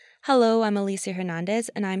Hello, I'm Alicia Hernandez,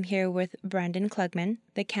 and I'm here with Brandon Klugman,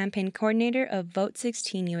 the campaign coordinator of Vote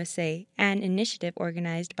 16 USA, an initiative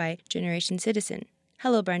organized by Generation Citizen.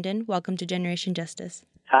 Hello, Brandon. Welcome to Generation Justice.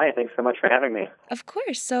 Hi, thanks so much for having me. Of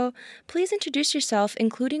course. So please introduce yourself,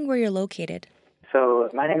 including where you're located.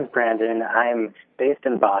 So my name is Brandon. I'm based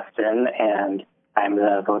in Boston, and I'm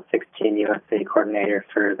the Vote 16 USA coordinator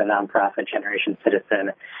for the nonprofit Generation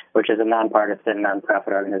Citizen, which is a nonpartisan nonprofit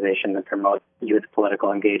organization that promotes youth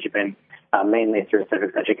political engagement, mainly through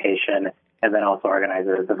civics education, and then also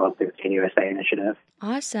organizes the Vote 16 USA initiative.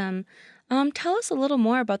 Awesome. Tell us a little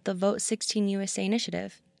more about the Vote 16 USA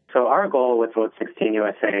initiative. So our goal with Vote 16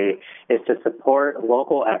 USA is to support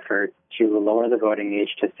local efforts to lower the voting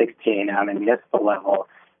age to 16 on a municipal level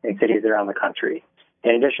in cities around the country.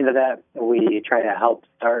 In addition to that, we try to help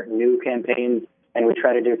start new campaigns, and we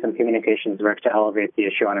try to do some communications work to elevate the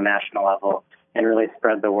issue on a national level and really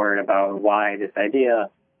spread the word about why this idea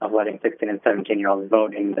of letting 16 and 17-year-olds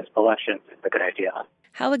vote in municipal elections is a good idea.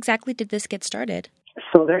 How exactly did this get started?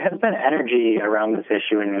 So there has been energy around this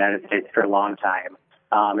issue in the United States for a long time.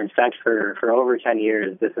 In fact, for over 10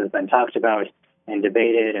 years, this has been talked about and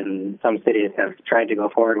debated, and some cities have tried to go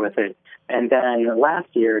forward with it. And then last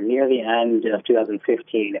year, near the end of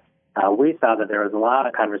 2015, we saw that there was a lot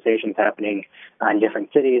of conversations happening in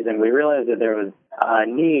different cities, and we realized that there was a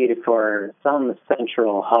need for some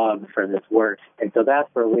central hub for this work. And so that's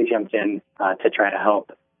where we jumped in to try to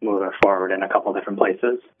help move it forward in a couple different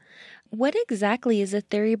places. What exactly is the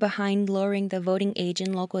theory behind lowering the voting age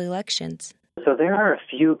in local elections? So there are a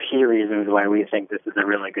few key reasons why we think this is a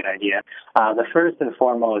really good idea. The first and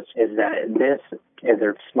foremost is that this is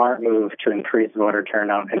a smart move to increase voter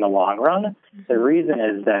turnout in the long run. The reason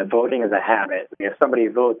is that voting is a habit. If somebody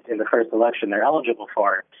votes in the first election they're eligible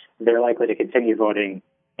for, they're likely to continue voting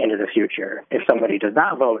into the future. If somebody does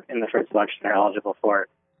not vote in the first election they're eligible for,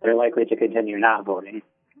 they're likely to continue not voting.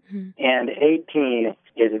 And 18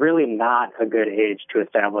 is really not a good age to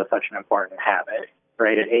establish such an important habit.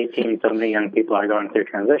 Right, at 18, so many young people are going through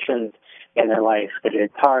transitions in their life that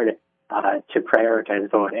it's hard to prioritize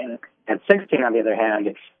voting. At 16, on the other hand,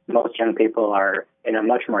 most young people are in a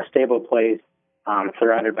much more stable place,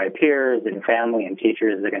 surrounded by peers and family and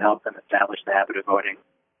teachers that can help them establish the habit of voting.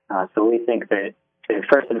 So we think that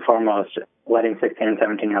first and foremost, letting 16 and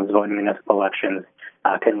 17-year-olds vote in municipal elections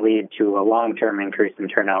can lead to a long-term increase in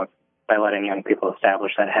turnout by letting young people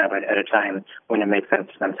establish that habit at a time when it makes sense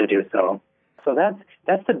for them to do so. So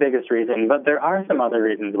that's the biggest reason, but there are some other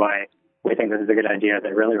reasons why we think this is a good idea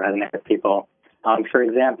that really resonate with people. For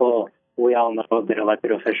example, we all know that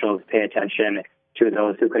elected officials pay attention to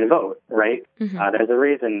those who can vote, right? There's a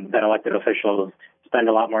reason that elected officials spend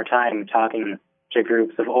a lot more time talking to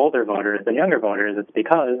groups of older voters than younger voters. It's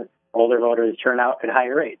because older voters turn out at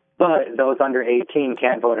higher rates. But those under 18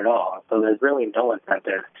 can't vote at all, so there's really no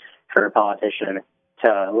incentive for a politician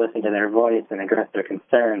to listen to their voice and address their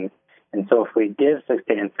concerns. And so if we give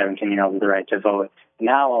 16 and 17-year-olds the right to vote,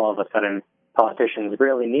 now all of a sudden politicians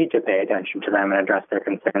really need to pay attention to them and address their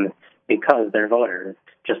concerns because they're voters,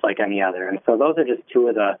 just like any other. And so those are just two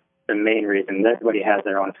of the main reasons. Everybody has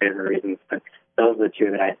their own favorite reasons, but those are the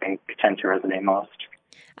two that I think tend to resonate most.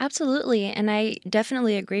 Absolutely. And I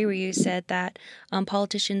definitely agree where you said that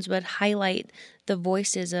politicians would highlight the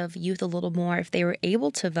voices of youth a little more if they were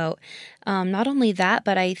able to vote. Not only that,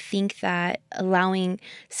 but I think that allowing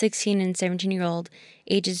 16 and 17-year-old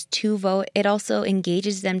ages to vote, it also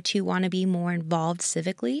engages them to want to be more involved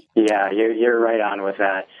civically. Yeah, you're right on with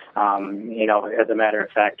that. As a matter of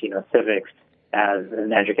fact, civics as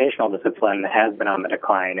an educational discipline has been on the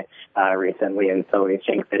decline recently. And so we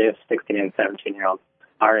think that if 16 and 17-year-olds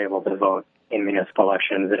are able to vote in municipal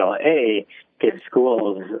elections, it'll, A, give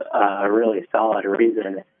schools a really solid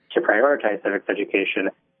reason to prioritize civics education,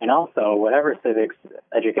 and also whatever civics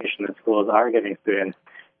education that schools are giving students,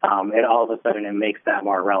 it all of a sudden it makes that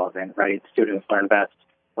more relevant, right? Students learn best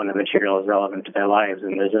when the material is relevant to their lives,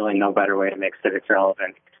 and there's really no better way to make civics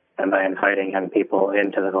relevant than by inviting young people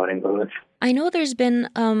into the voting booth. I know there's been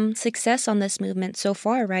success on this movement so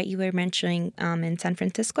far, right? You were mentioning in San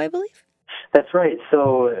Francisco, I believe? That's right.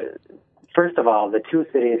 So, first of all, the two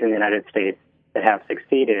cities in the United States that have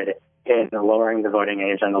succeeded in lowering the voting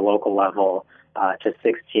age on the local level to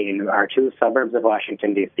 16 are two suburbs of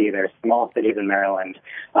Washington, D.C. They're small cities in Maryland,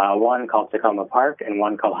 one called Tacoma Park and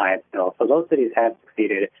one called Hyattsville. So those cities have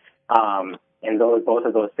succeeded, and both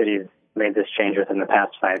of those cities made this change within the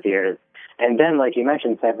past 5 years. And then, like you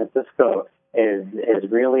mentioned, San Francisco is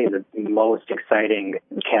really the most exciting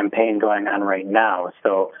campaign going on right now.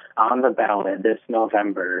 So on the ballot this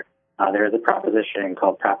November, there is a proposition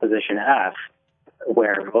called Proposition F,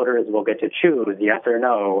 where voters will get to choose yes or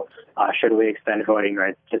no, should we extend voting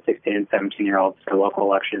rights to 16 and 17-year-olds for local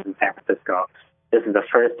elections in San Francisco. This is the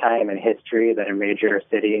first time in history that a major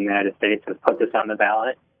city in the United States has put this on the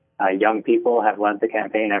ballot. Young people have led the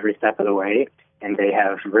campaign every step of the way, and they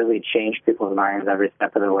have really changed people's minds every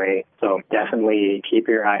step of the way. So definitely keep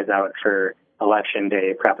your eyes out for Election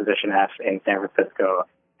Day. Proposition F in San Francisco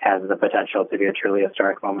has the potential to be a truly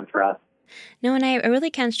historic moment for us. No, and I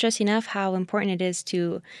really can't stress enough how important it is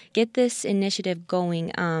to get this initiative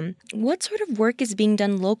going. What sort of work is being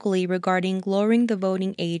done locally regarding lowering the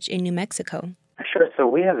voting age in New Mexico? Sure. So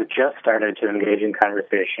we have just started to engage in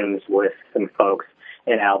conversations with some folks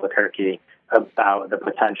in Albuquerque about the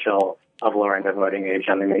potential of lowering the voting age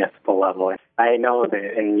on the municipal level. I know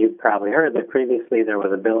that, and you've probably heard that previously there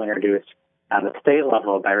was a bill introduced on the state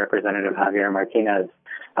level by Representative Javier Martinez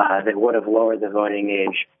that would have lowered the voting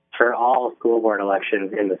age for all school board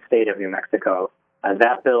elections in the state of New Mexico.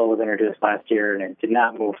 That bill was introduced last year, and it did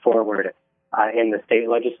not move forward in the state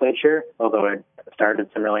legislature, although it started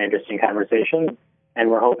some really interesting conversations. And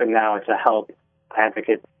we're hoping now to help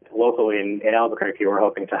advocates locally in Albuquerque. We're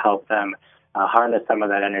hoping to help them harness some of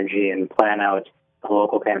that energy and plan out a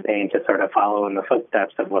local campaign to sort of follow in the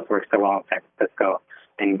footsteps of what works so well in San Francisco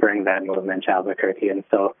and bring that movement to Albuquerque. And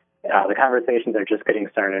so the conversations are just getting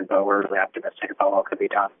started, but we're really optimistic about what could be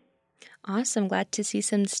done. Awesome. Glad to see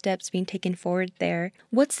some steps being taken forward there.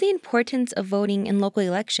 What's the importance of voting in local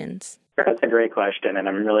elections? That's a great question, and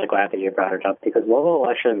I'm really glad that you brought it up because local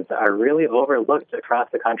elections are really overlooked across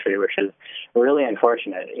the country, which is really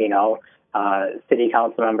unfortunate. City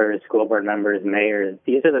council members, school board members, mayors,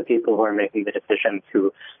 these are the people who are making the decisions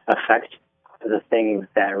to affect the things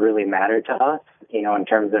that really matter to us, in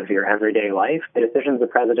terms of your everyday life. The decisions the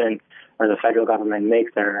president or the federal government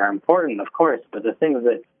makes are important, of course, but the things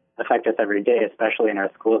that affect us every day, especially in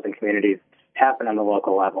our schools and communities, happen on the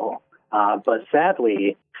local level. But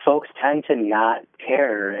sadly, folks tend to not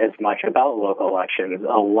care as much about local elections.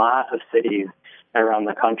 A lot of cities around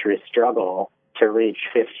the country struggle to reach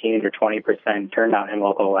 15 or 20% turnout in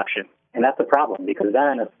local elections. And that's a problem because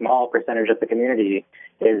then a small percentage of the community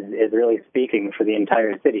is really speaking for the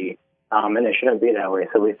entire city. And it shouldn't be that way.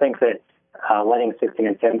 So we think that letting 16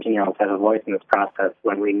 and 17-year-olds have a voice in this process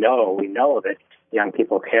when we know that young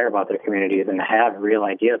people care about their communities and have real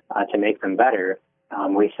ideas to make them better,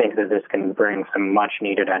 we think that this can bring some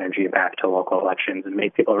much-needed energy back to local elections and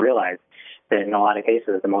make people realize that in a lot of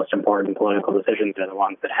cases, the most important political decisions are the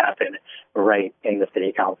ones that happen right in the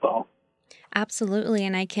city council. Absolutely,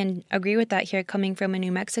 and I can agree with that here coming from a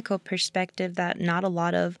New Mexico perspective that not a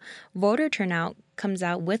lot of voter turnout comes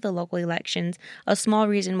out with the local elections. A small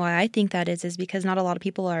reason why I think that is because not a lot of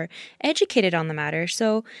people are educated on the matter.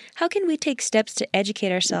 So how can we take steps to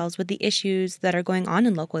educate ourselves with the issues that are going on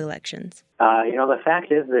in local elections? The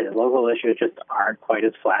fact is that local issues just aren't quite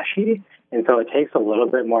as flashy, and so it takes a little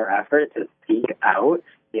bit more effort to seek out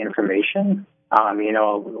the information.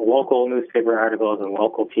 Local newspaper articles and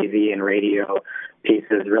local TV and radio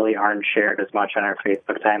pieces really aren't shared as much on our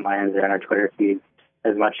Facebook timelines or on our Twitter feeds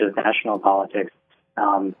as much as national politics.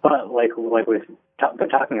 But like we've been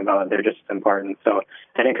talking about, they're just as important. So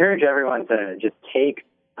I'd encourage everyone to just take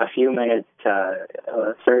a few minutes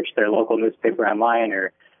to search their local newspaper online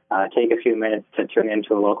or take a few minutes to tune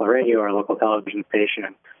into a local radio or local television station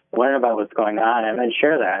and learn about what's going on and then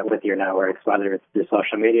share that with your networks, whether it's through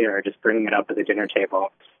social media or just bringing it up at the dinner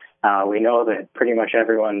table. We know that pretty much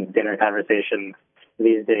everyone's dinner conversations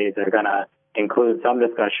these days are going to include some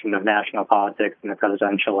discussion of national politics and the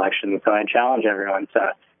presidential election. So I challenge everyone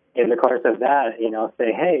to, in the course of that,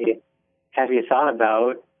 say, hey, have you thought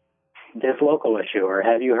about this local issue, or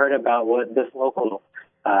have you heard about what this local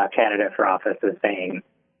candidate for office is saying?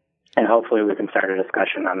 And hopefully we can start a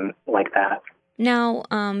discussion on like that. Now,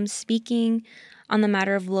 speaking on the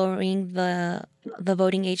matter of lowering the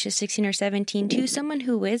voting age to 16 or 17, to someone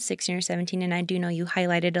who is 16 or 17, and I do know you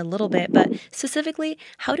highlighted a little bit, but specifically,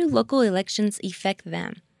 how do local elections affect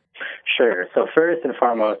them? Sure. So first and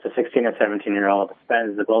foremost, a 16 or 17-year-old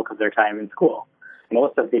spends the bulk of their time in school.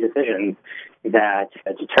 Most of the decisions that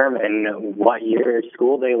determine what your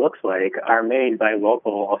school day looks like are made by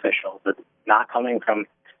local officials. It's not coming from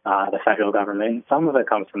the federal government. Some of it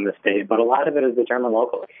comes from the state, but a lot of it is determined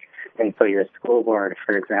locally. And so your school board,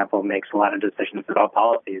 for example, makes a lot of decisions about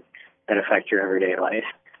policies that affect your everyday life.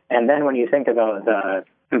 And then when you think about the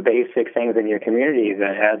basic things in your community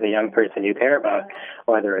that as a young person you care about,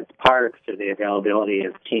 whether it's parks or the availability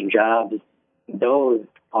of teen jobs, those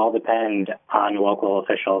all depend on local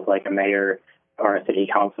officials like a mayor or a city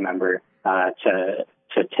council member to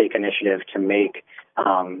to take initiative to make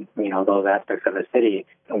those aspects of the city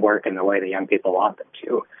work in the way that young people want them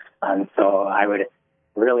to. And so I would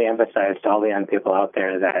really emphasize to all the young people out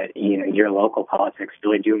there that your local politics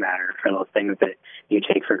really do matter for those things that you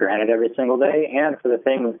take for granted every single day, and for the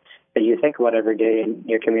things that you think about every day in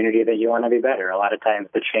your community that you want to be better. A lot of times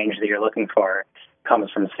the change that you're looking for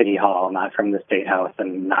comes from City Hall, not from the State House,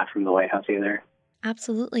 and not from the White House either.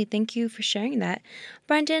 Absolutely. Thank you for sharing that.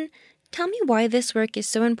 Brendan, tell me why this work is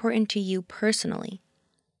so important to you personally.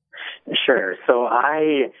 Sure. So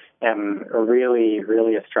I am really,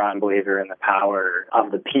 really a strong believer in the power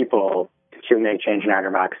of the people to make change in our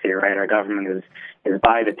democracy, right? Our government is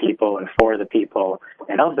by the people and for the people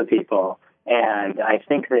and of the people. And I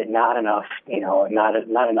think that not enough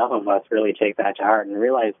of us really take that to heart and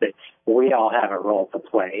realize that we all have a role to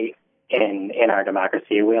play in our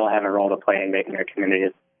democracy. We all have a role to play in making our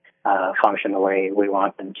communities function the way we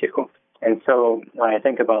want them to. And so when I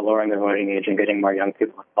think about lowering the voting age and getting more young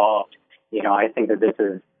people involved, I think that this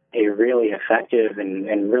is a really effective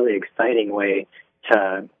and really exciting way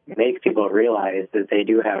to make people realize that they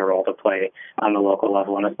do have a role to play on the local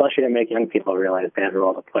level, and especially to make young people realize they have a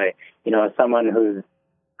role to play. As someone who's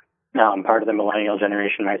part of the millennial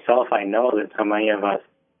generation myself, I know that so many of us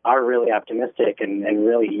are really optimistic and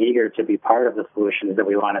really eager to be part of the solutions that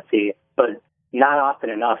we want to see, but not often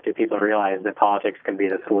enough do people realize that politics can be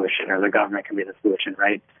the solution or the government can be the solution,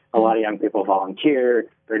 right? A lot of young people volunteer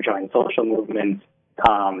or join social movements,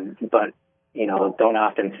 but don't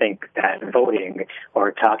often think that voting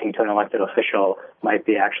or talking to an elected official might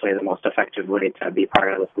be actually the most effective way to be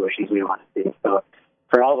part of the solutions we want to see. So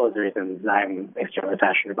for all those reasons, I'm extremely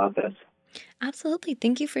passionate about this. Absolutely.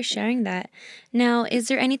 Thank you for sharing that. Now, is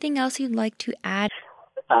there anything else you'd like to add?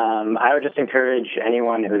 I would just encourage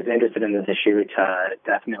anyone who's interested in this issue to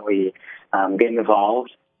definitely get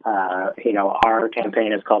involved. Our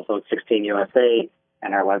campaign is called Vote 16 USA,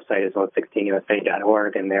 and our website is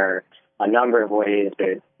vote16usa.org, and there are a number of ways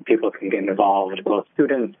that people can get involved, both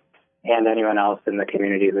students and anyone else in the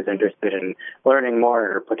community who's interested in learning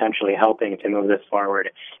more or potentially helping to move this forward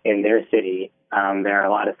in their city. There are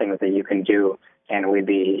a lot of things that you can do, and we'd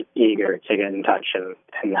be eager to get in touch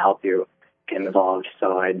and help you get involved.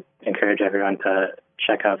 So I'd encourage everyone to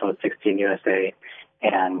check out Vote 16 USA,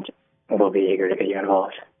 and we'll be eager to get you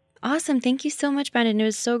involved. Awesome. Thank you so much, Brendan. It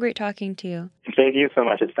was so great talking to you. Thank you so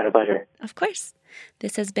much. It's been a pleasure. Of course.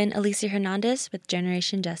 This has been Alicia Hernandez with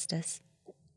Generation Justice.